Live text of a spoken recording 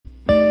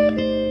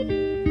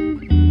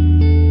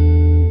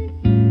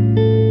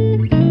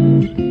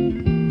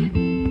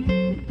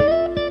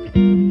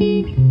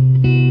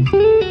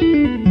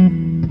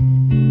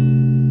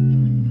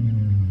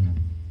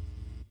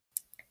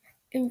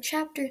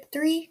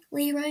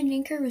Leroy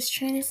Ninker was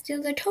trying to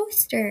steal the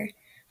toaster.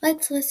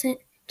 Let's listen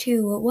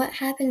to what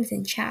happens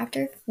in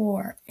Chapter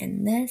 4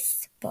 in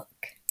this book.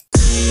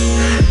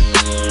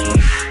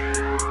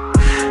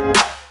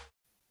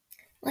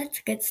 Let's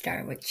get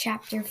started with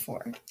Chapter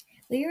 4.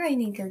 Leroy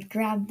Ninker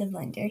grabbed the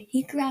blender,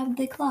 he grabbed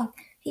the clock,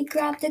 he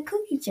grabbed the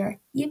cookie jar.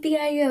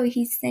 Yippee-i-yo,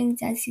 he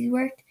sings as he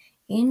worked.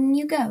 In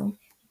you go.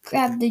 He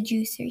grabbed the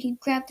juicer, he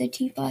grabbed the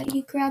teapot,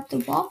 he grabbed the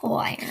waffle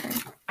iron.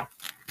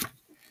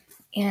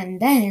 And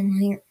then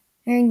Leroy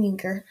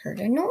Ninker heard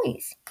a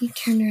noise. He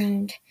turned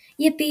around.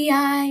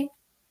 Yippee-i,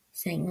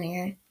 sang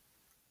Leroy.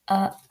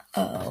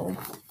 Uh-oh.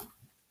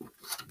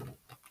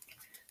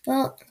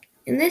 Well,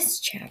 in this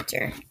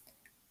chapter,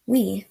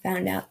 we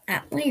found out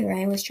that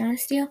Leroy was trying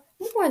to steal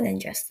more than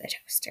just the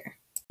toaster.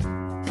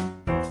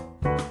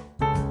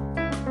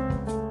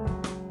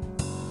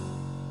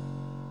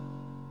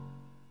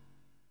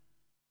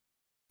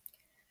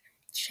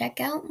 Check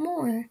out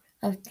more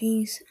of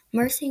these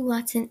Mercy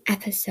Watson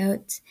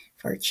episodes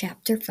for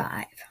Chapter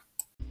 5.